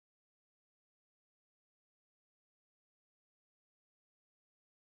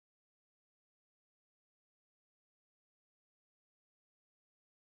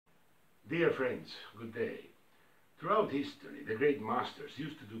Dear friends, good day. Throughout history, the great masters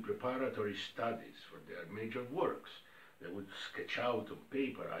used to do preparatory studies for their major works. They would sketch out on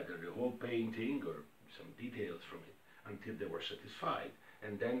paper either the whole painting or some details from it until they were satisfied,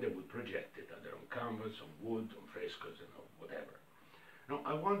 and then they would project it either on canvas, on wood, on frescoes, and whatever. Now,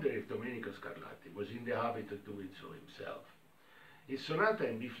 I wonder if Domenico Scarlatti was in the habit of doing so himself. His Sonata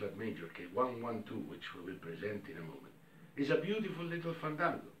in B-flat major, K112, which we will present in a moment, is a beautiful little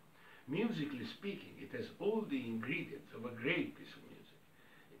Fandango. Musically speaking, it has all the ingredients of a great piece of music.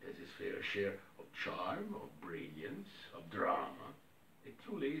 It has its fair share of charm, of brilliance, of drama. It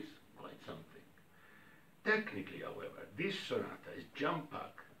truly is quite something. Technically, however, this sonata is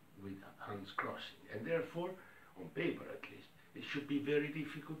jam-packed with hands crossing, and therefore, on paper at least, it should be very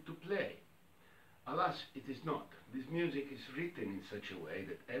difficult to play. Alas, it is not. This music is written in such a way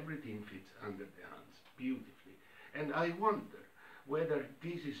that everything fits under the hands beautifully, and I wonder whether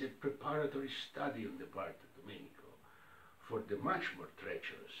this is a preparatory study on the part of Domenico for the much more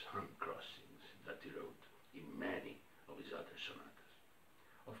treacherous hand crossings that he wrote in many of his other sonatas.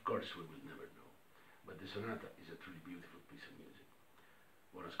 Of course, we will never know, but the sonata is a truly beautiful piece of music.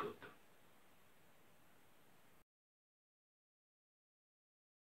 Buon ascolto.